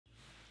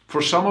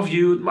For some of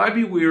you, it might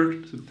be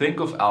weird to think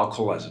of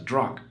alcohol as a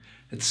drug.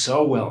 It's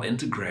so well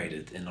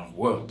integrated in our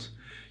world.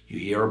 You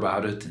hear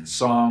about it in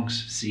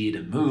songs, see it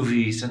in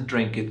movies, and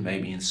drink it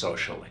maybe in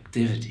social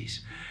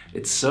activities.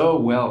 It's so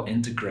well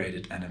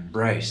integrated and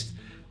embraced.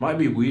 It might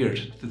be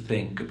weird to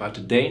think about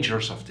the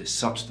dangers of this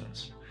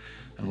substance.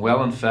 And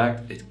well, in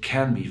fact, it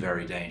can be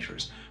very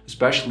dangerous,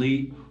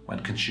 especially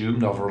when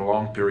consumed over a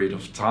long period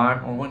of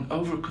time or when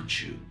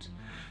overconsumed.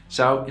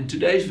 So in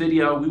today's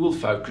video, we will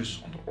focus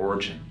on the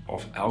origin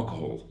of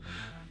alcohol,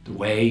 the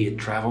way it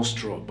travels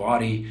through our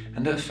body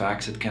and the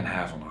effects it can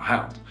have on our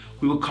health.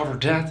 We will cover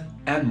that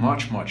and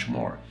much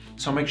more.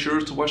 So make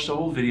sure to watch the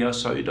whole video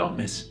so you don't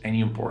miss any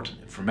important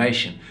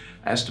information,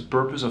 as the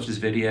purpose of this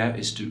video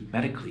is to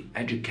medically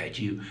educate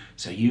you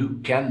so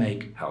you can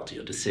make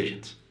healthier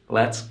decisions.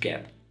 Let's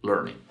get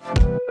learning.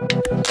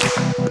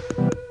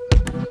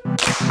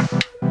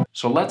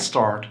 So let's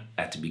start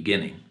at the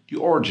beginning, the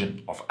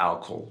origin of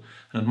alcohol.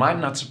 And it might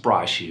not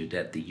surprise you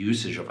that the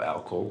usage of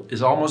alcohol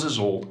is almost as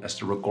old as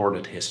the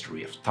recorded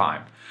history of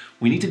time.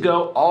 We need to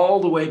go all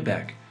the way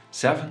back,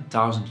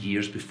 7,000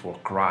 years before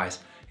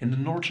Christ, in the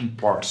northern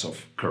parts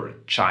of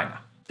current China.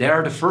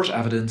 There, the first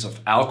evidence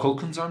of alcohol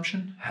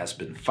consumption has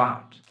been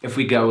found. If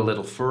we go a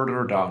little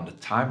further down the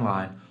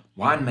timeline,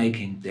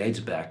 winemaking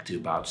dates back to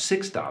about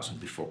 6,000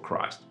 before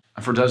Christ.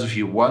 And for those of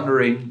you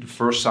wondering, the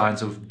first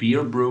signs of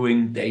beer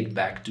brewing date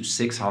back to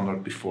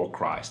 600 before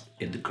Christ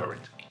in the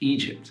current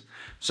Egypt.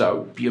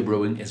 So beer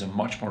brewing is a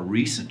much more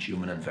recent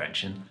human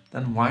invention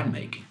than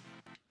winemaking.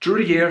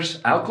 Through the years,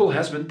 alcohol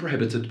has been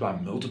prohibited by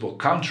multiple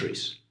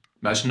countries,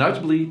 most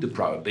notably the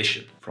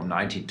Prohibition from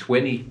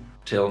 1920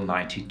 till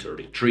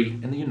 1933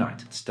 in the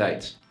United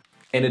States.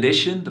 In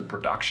addition, the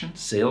production,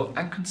 sale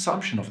and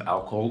consumption of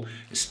alcohol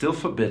is still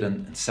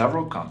forbidden in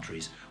several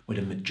countries with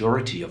a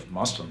majority of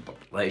Muslim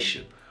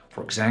population.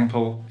 For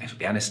example,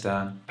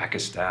 Afghanistan,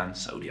 Pakistan,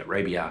 Saudi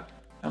Arabia,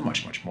 and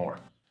much more.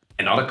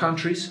 In other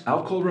countries,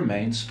 alcohol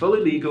remains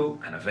fully legal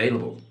and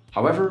available.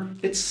 However,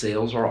 its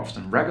sales are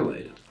often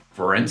regulated.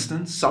 For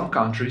instance, some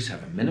countries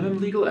have a minimum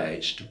legal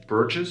age to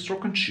purchase or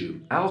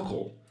consume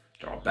alcohol.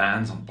 There are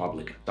bans on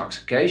public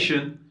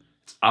intoxication,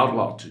 it's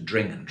outlawed to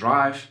drink and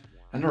drive,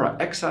 and there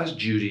are excise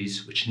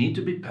duties which need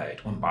to be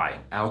paid when buying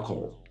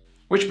alcohol.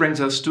 Which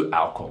brings us to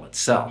alcohol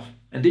itself.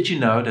 And did you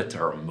know that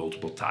there are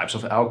multiple types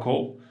of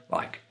alcohol,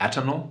 like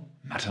ethanol,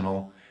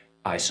 methanol,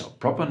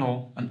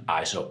 isopropanol and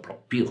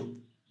isopropyl?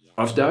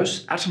 Of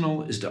those,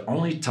 ethanol is the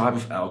only type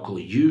of alcohol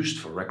used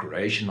for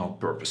recreational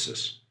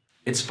purposes.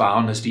 It's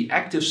found as the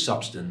active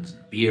substance in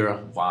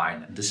beer,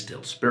 wine and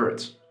distilled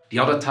spirits. The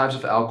other types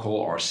of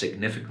alcohol are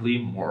significantly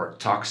more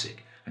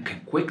toxic and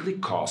can quickly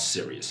cause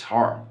serious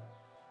harm.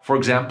 For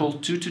example,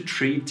 2 to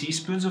 3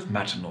 teaspoons of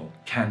methanol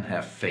can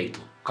have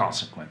fatal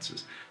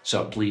consequences,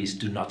 so please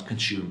do not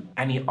consume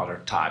any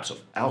other types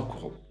of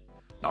alcohol.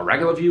 Now,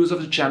 regular viewers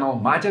of the channel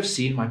might have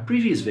seen my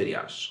previous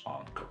videos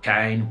on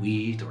cocaine,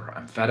 weed or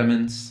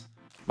amphetamines.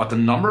 But the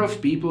number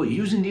of people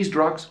using these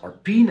drugs are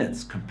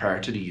peanuts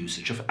compared to the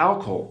usage of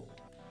alcohol.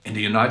 In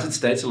the United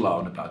States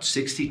alone, about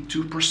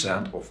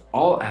 62% of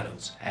all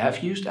adults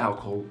have used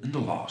alcohol in the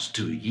last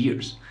 2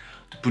 years.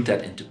 To put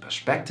that into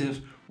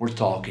perspective, we're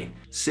talking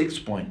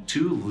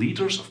 6.2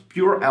 liters of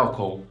pure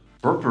alcohol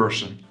per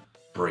person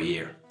per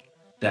year.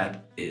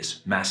 That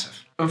is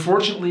massive.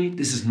 Unfortunately,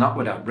 this is not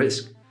without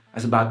risk,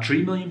 as about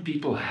 3 million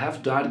people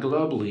have died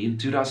globally in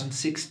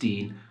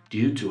 2016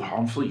 due to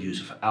harmful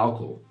use of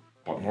alcohol.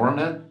 But more on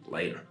that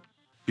later.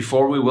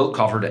 Before we will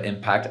cover the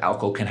impact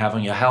alcohol can have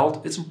on your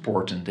health, it's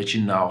important that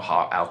you know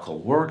how alcohol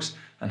works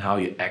and how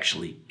you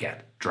actually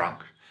get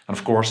drunk. And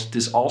of course,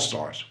 this all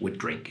starts with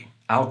drinking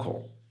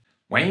alcohol.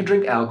 When you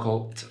drink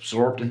alcohol, it's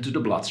absorbed into the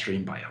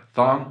bloodstream by your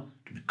tongue,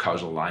 the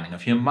mucosal lining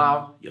of your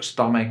mouth, your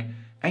stomach,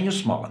 and your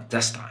small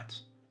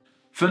intestines.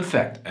 Fun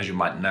fact, as you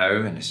might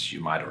know and as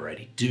you might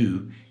already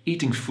do,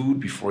 eating food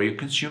before you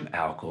consume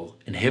alcohol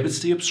inhibits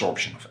the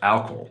absorption of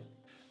alcohol,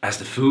 as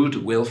the food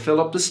will fill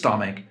up the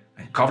stomach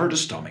and cover the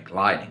stomach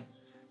lining.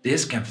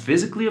 This can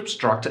physically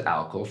obstruct the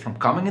alcohol from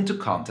coming into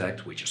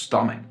contact with your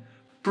stomach,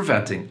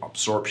 preventing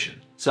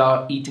absorption.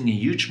 So eating a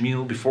huge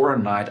meal before a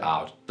night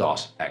out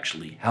does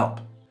actually help.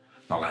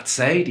 Now let's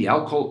say the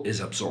alcohol is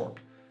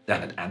absorbed.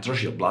 Then it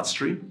enters your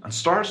bloodstream and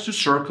starts to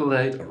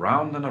circulate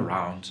around and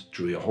around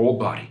through your whole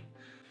body,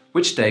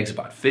 which takes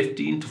about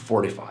 15 to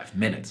 45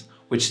 minutes,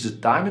 which is the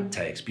time it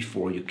takes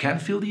before you can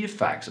feel the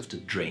effects of the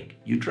drink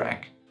you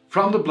drank.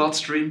 From the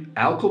bloodstream,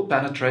 alcohol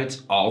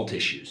penetrates all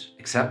tissues,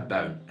 except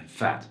bone and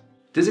fat.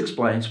 This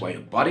explains why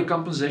your body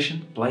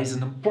composition plays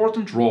an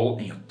important role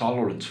in your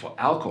tolerance for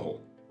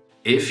alcohol.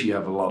 If you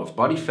have a lot of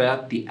body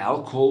fat, the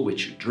alcohol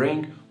which you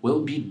drink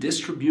will be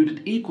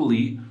distributed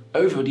equally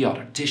over the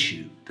other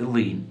tissue, the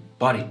lean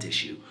body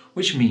tissue,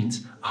 which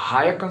means a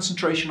higher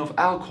concentration of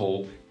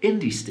alcohol in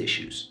these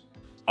tissues.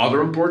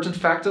 Other important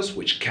factors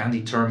which can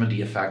determine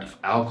the effect of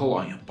alcohol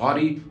on your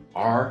body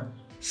are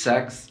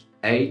sex,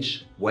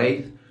 age,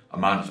 weight,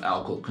 amount of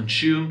alcohol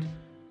consumed,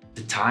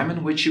 the time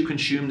in which you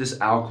consume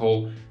this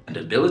alcohol, and the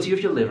ability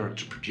of your liver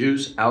to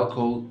produce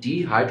alcohol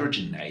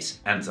dehydrogenase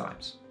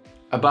enzymes.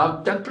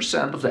 About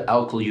 10% of the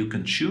alcohol you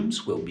consume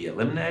will be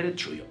eliminated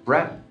through your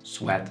breath,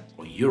 sweat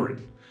or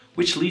urine,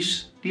 which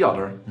leaves the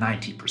other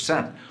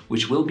 90%,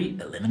 which will be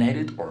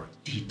eliminated or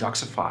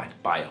detoxified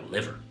by your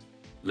liver.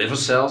 Liver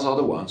cells are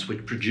the ones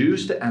which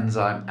produce the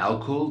enzyme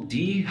alcohol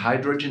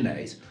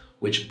dehydrogenase,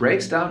 which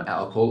breaks down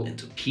alcohol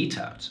into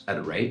ketones at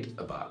a rate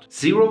about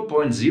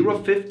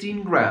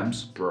 0.015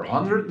 grams per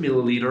 100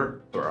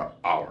 milliliter per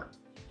hour.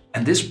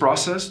 And this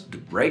process, the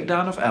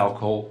breakdown of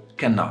alcohol,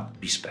 cannot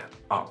be sped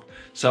up.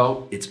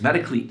 So it's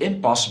medically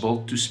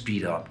impossible to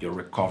speed up your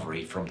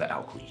recovery from the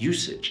alcohol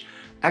usage.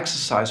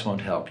 Exercise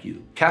won't help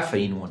you,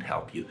 caffeine won't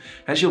help you,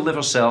 as your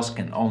liver cells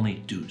can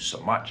only do so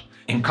much.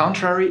 In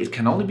contrary, it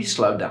can only be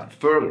slowed down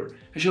further,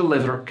 as your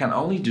liver can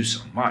only do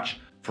so much.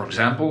 For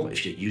example,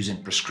 if you're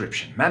using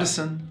prescription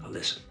medicine,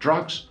 illicit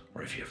drugs,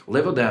 or if you have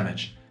liver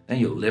damage, then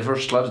your liver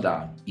slows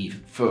down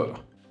even further.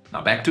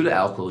 Now back to the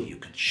alcohol you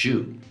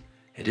consume.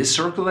 It is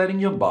circulating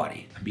your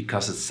body, and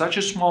because it's such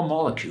a small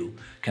molecule,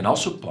 can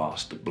also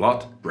pass the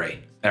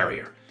blood-brain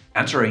barrier,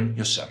 entering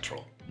your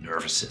central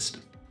nervous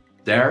system.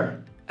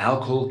 There,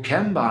 alcohol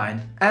can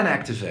bind and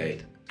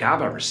activate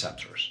GABA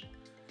receptors.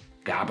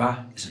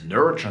 GABA is a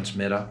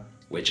neurotransmitter,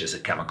 which is a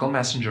chemical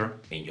messenger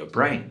in your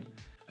brain,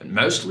 and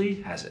mostly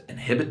has an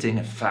inhibiting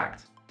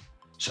effect.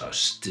 So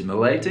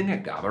stimulating a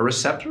GABA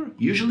receptor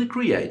usually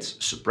creates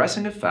a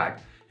suppressing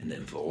effect in the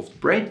involved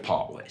brain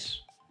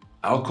pathways.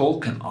 Alcohol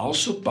can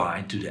also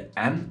bind to the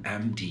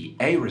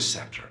NMDA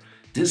receptor.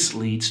 This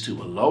leads to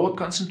a lower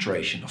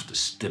concentration of the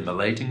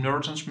stimulating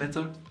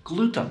neurotransmitter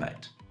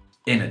glutamate.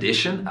 In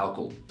addition,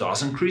 alcohol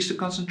does increase the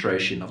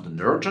concentration of the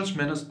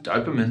neurotransmitters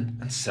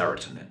dopamine and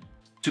serotonin.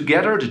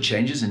 Together, the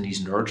changes in these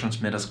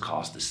neurotransmitters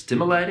cause the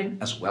stimulating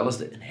as well as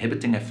the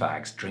inhibiting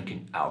effects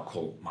drinking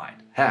alcohol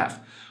might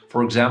have.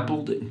 For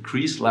example, the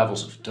increased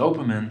levels of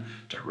dopamine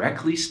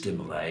directly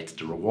stimulate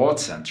the reward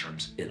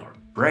centers in our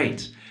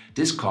brains.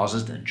 This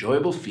causes the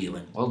enjoyable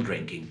feeling while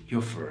drinking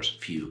your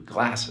first few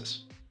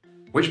glasses.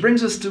 Which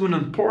brings us to an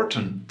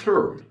important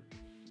term: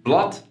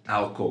 blood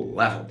alcohol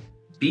level,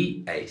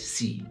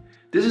 BAC.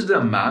 This is the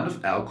amount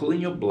of alcohol in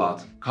your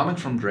blood coming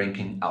from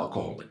drinking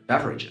alcoholic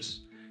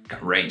beverages. It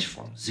can range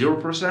from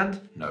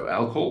 0% no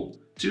alcohol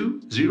to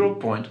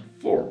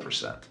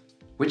 0.4%,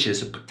 which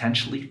is a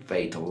potentially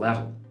fatal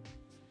level.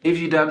 If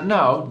you don't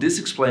know, this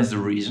explains the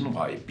reason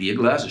why a beer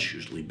glass is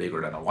usually bigger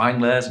than a wine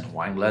glass and a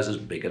wine glass is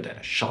bigger than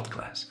a shot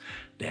glass.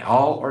 They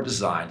all are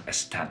designed as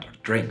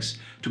standard drinks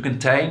to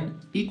contain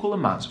equal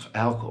amounts of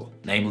alcohol,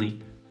 namely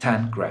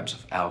 10 grams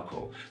of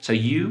alcohol, so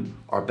you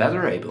are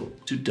better able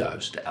to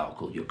dose the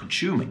alcohol you're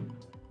consuming.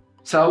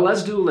 So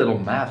let's do a little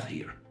math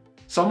here.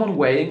 Someone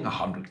weighing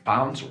 100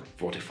 pounds or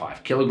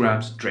 45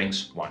 kilograms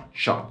drinks one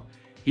shot.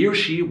 He or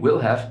she will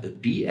have a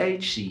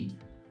BAC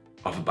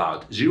of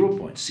about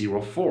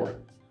 0.04.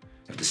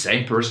 If the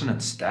same person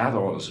instead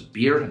orders a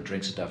beer and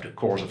drinks it over the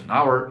course of an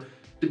hour,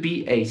 the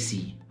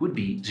BAC would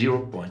be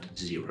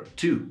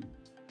 0.02.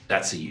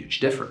 That's a huge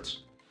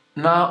difference.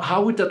 Now,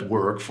 how would that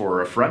work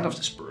for a friend of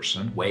this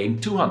person weighing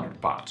 200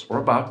 pounds or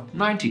about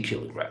 90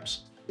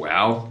 kilograms?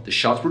 Well, the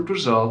shot would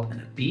result in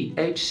a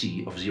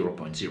BAC of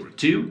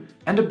 0.02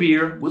 and the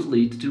beer would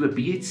lead to a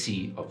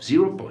BAC of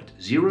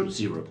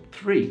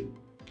 0.003.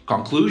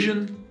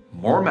 Conclusion: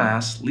 more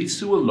mass leads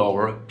to a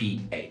lower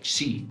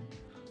BAC.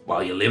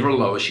 While your liver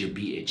lowers your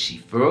BAC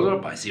further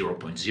by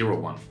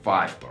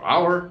 0.015 per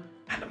hour,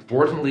 and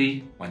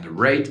importantly, when the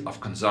rate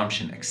of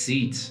consumption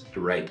exceeds the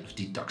rate of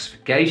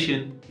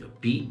detoxification, your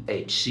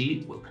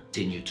BAC will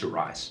continue to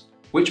rise.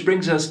 Which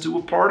brings us to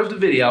a part of the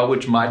video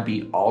which might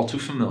be all too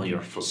familiar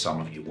for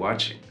some of you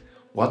watching.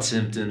 What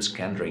symptoms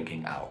can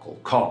drinking alcohol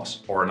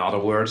cause? Or in other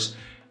words,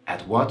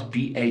 at what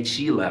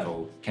BAC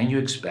level can you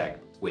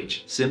expect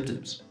which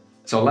symptoms?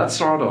 So let's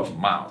start off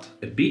mild.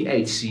 A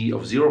BAC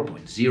of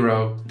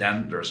 0.0,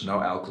 then there's no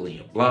alcohol in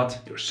your blood,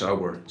 you're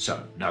sober,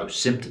 so no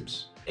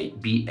symptoms. A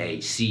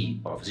BAC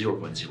of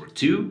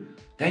 0.02,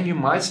 then you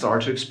might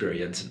start to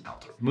experience an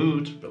altered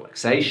mood,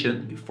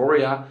 relaxation,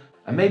 euphoria,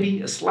 and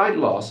maybe a slight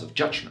loss of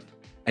judgment.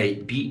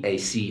 A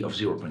BAC of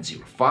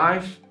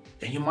 0.05,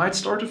 then you might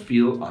start to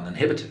feel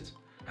uninhibited,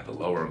 have a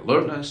lower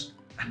alertness,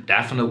 and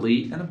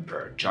definitely an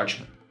impaired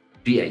judgment.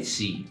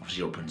 BAC of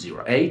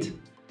 0.08,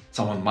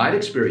 someone might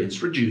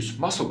experience reduced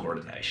muscle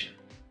coordination.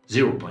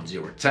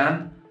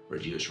 0.010,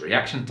 reduced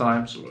reaction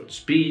time, slowed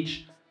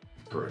speech,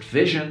 impaired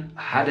vision,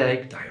 a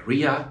headache,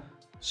 diarrhea,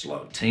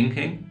 slow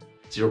thinking.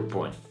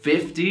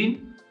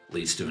 0.15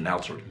 leads to an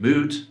altered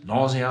mood,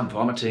 nausea and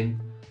vomiting,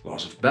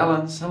 loss of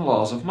balance and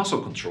loss of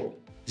muscle control.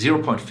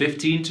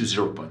 0.15 to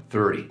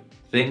 0.30,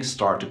 things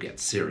start to get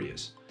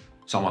serious.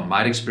 Someone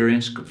might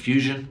experience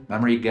confusion,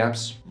 memory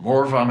gaps,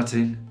 more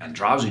vomiting and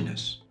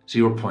drowsiness.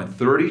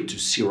 0.30 to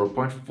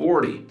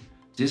 0.40.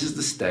 This is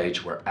the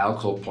stage where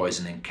alcohol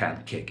poisoning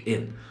can kick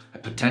in, a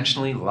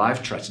potentially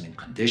life-threatening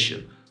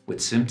condition with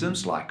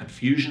symptoms like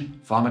confusion,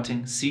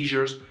 vomiting,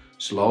 seizures,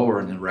 slower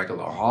and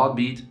irregular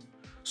heartbeat,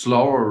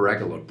 slower or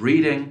irregular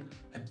breathing,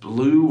 a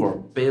blue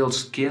or pale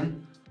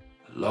skin,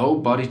 low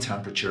body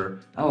temperature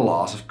and a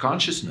loss of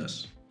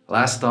consciousness.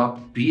 Last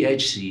up,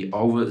 BHC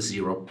over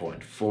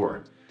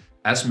 0.4.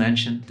 As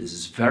mentioned, this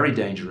is very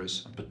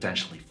dangerous and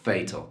potentially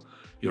fatal.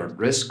 You're at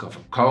risk of a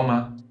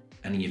coma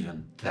and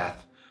even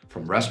death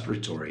from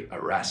respiratory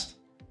arrest.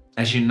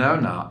 As you know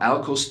now,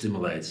 alcohol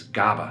stimulates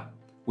GABA,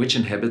 which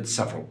inhibits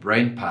several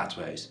brain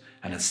pathways,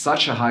 and at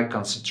such a high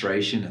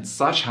concentration and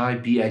such high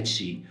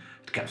BHC,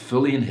 it can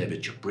fully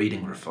inhibit your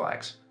breathing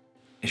reflex.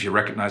 If you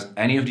recognize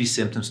any of these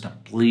symptoms, then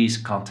please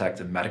contact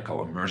the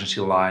medical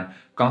emergency line,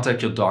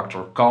 contact your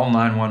doctor, call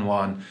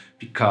 911,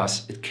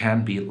 because it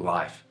can be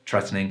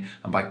life-threatening,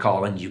 and by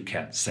calling you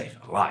can save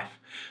a life.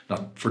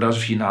 Now, for those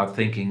of you now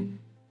thinking,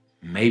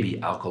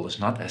 maybe alcohol is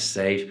not as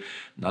safe,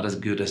 not as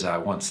good as I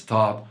once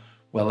thought,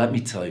 well, let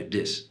me tell you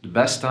this. The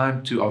best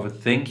time to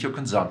overthink your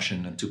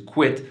consumption and to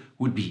quit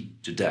would be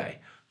today.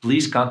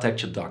 Please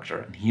contact your doctor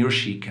and he or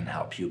she can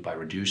help you by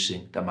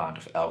reducing the amount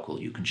of alcohol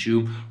you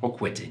consume or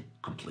quitting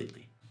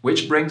completely.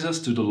 Which brings us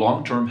to the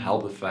long-term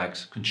health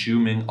effects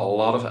consuming a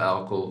lot of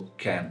alcohol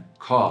can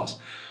cause.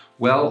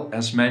 Well,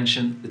 as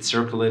mentioned, it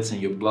circulates in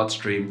your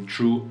bloodstream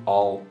through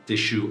all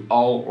tissue,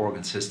 all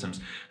organ systems,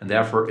 and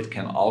therefore it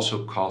can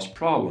also cause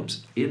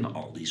problems in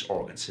all these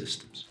organ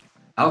systems.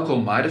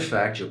 Alcohol might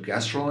affect your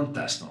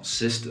gastrointestinal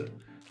system.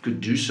 It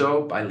could do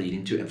so by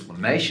leading to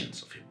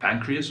inflammations of your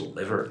pancreas or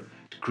liver,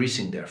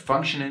 decreasing their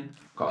functioning,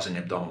 causing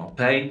abdominal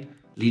pain,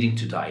 leading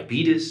to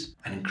diabetes,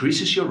 and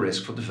increases your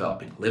risk for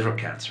developing liver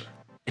cancer.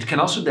 It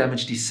can also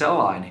damage the cell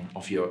lining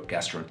of your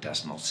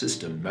gastrointestinal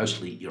system,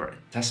 mostly your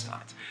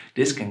intestines.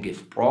 This can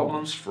give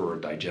problems for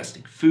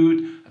digesting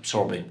food,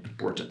 absorbing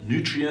important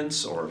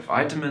nutrients or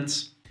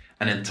vitamins.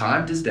 And in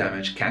time, this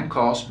damage can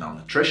cause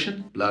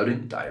malnutrition,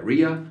 bloating,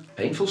 diarrhea,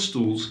 painful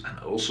stools, and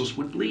ulcers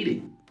with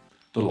bleeding.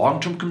 The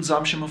long-term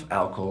consumption of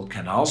alcohol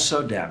can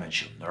also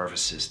damage your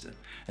nervous system,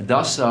 and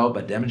does so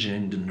by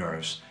damaging the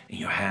nerves in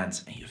your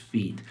hands and your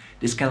feet.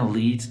 This can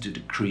lead to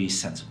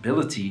decreased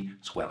sensibility,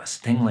 as well as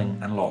tingling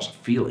and loss of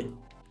feeling.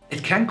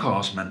 It can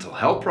cause mental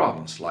health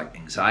problems like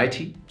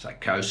anxiety,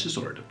 psychosis,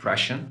 or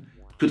depression.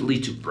 It could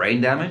lead to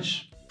brain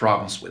damage,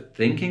 problems with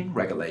thinking,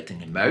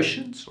 regulating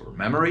emotions, or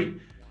memory.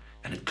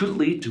 And it could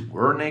lead to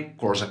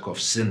Wernicke-Korsakoff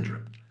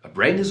syndrome, a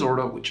brain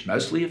disorder which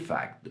mostly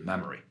affects the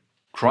memory.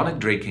 Chronic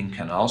drinking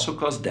can also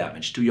cause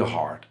damage to your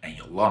heart and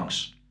your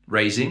lungs,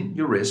 raising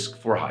your risk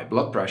for high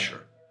blood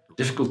pressure,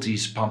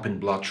 difficulties pumping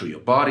blood through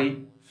your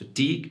body,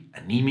 fatigue,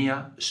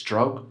 anemia, a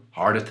stroke,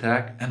 heart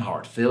attack, and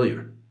heart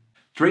failure.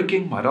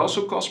 Drinking might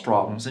also cause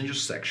problems in your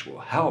sexual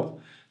health,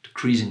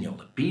 decreasing your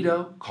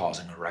libido,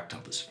 causing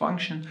erectile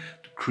dysfunction,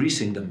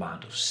 decreasing the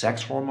amount of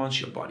sex hormones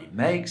your body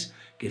makes,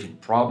 giving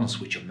problems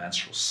with your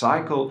menstrual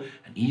cycle,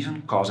 and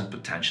even causing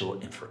potential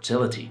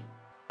infertility.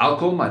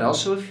 Alcohol might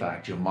also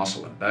affect your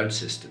muscle and bone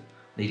system,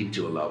 leading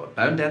to a lower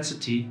bone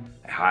density,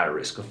 a higher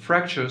risk of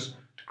fractures,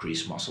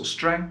 decreased muscle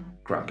strength,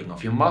 cramping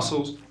of your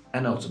muscles,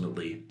 and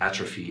ultimately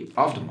atrophy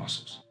of the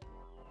muscles.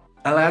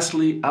 And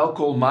lastly,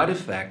 alcohol might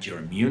affect your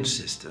immune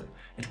system.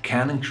 It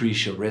can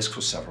increase your risk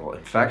for several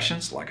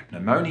infections like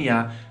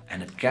pneumonia,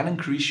 and it can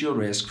increase your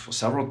risk for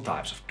several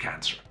types of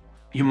cancer.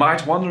 You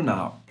might wonder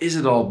now, is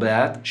it all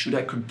bad? Should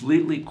I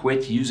completely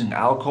quit using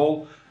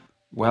alcohol?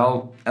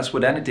 Well, as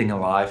with anything in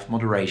life,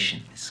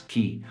 moderation is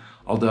key.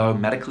 Although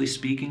medically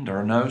speaking, there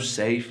are no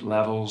safe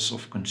levels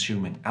of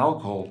consuming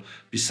alcohol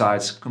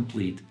besides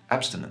complete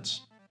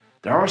abstinence.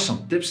 There are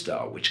some tips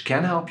though, which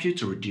can help you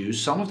to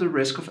reduce some of the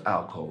risk of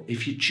alcohol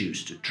if you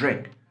choose to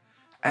drink.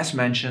 As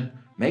mentioned,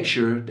 make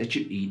sure that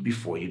you eat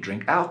before you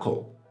drink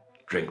alcohol.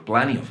 Drink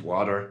plenty of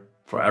water.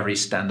 For every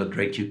standard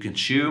drink you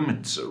consume,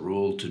 it's a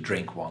rule to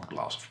drink 1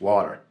 glass of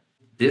water.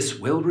 This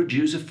will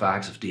reduce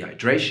effects of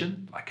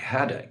dehydration, like a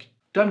headache.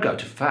 Don't go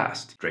too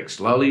fast. Drink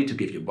slowly to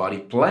give your body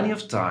plenty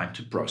of time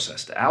to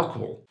process the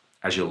alcohol,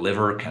 as your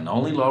liver can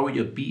only lower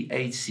your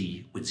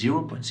BHC with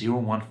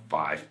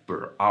 0.015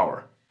 per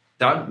hour.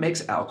 Don't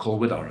mix alcohol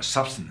with other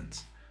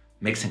substances.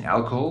 Mixing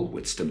alcohol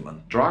with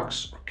stimulant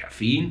drugs or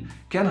caffeine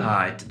can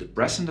hide the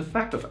depressant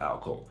effect of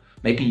alcohol,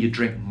 making you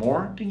drink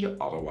more than you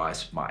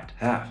otherwise might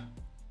have.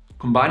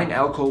 Combining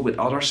alcohol with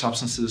other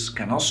substances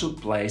can also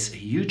place a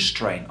huge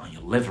strain on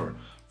your liver,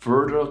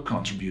 further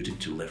contributing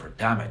to liver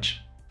damage.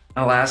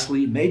 And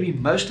lastly, maybe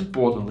most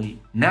importantly,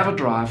 never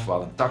drive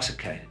while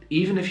intoxicated,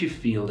 even if you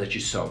feel that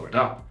you sobered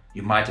up.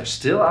 You might have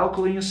still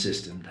alcohol in your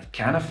system that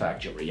can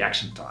affect your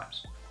reaction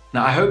times.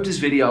 Now, I hope this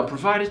video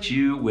provided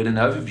you with an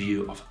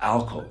overview of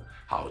alcohol,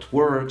 how it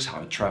works,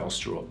 how it travels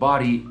through our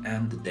body,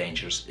 and the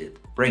dangers it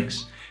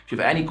brings. If you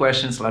have any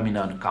questions, let me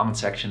know in the comment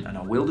section and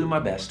I will do my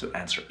best to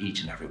answer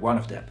each and every one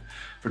of them.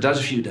 For those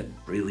of you that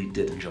really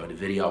did enjoy the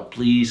video,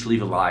 please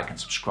leave a like and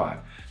subscribe.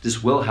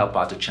 This will help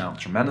out the channel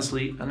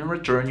tremendously, and in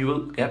return you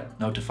will get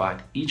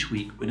notified each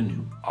week with a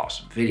new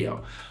awesome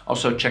video.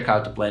 Also, check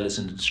out the playlist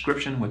in the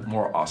description with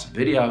more awesome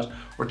videos,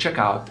 or check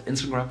out the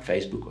Instagram,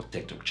 Facebook or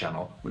TikTok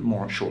channel with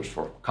more short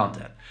form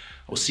content.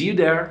 I will see you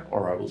there,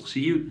 or I will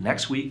see you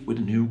next week with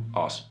a new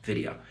awesome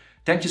video.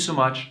 Thank you so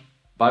much.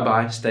 Bye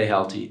bye, stay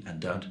healthy and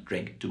don't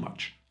drink too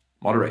much.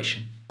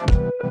 Moderation.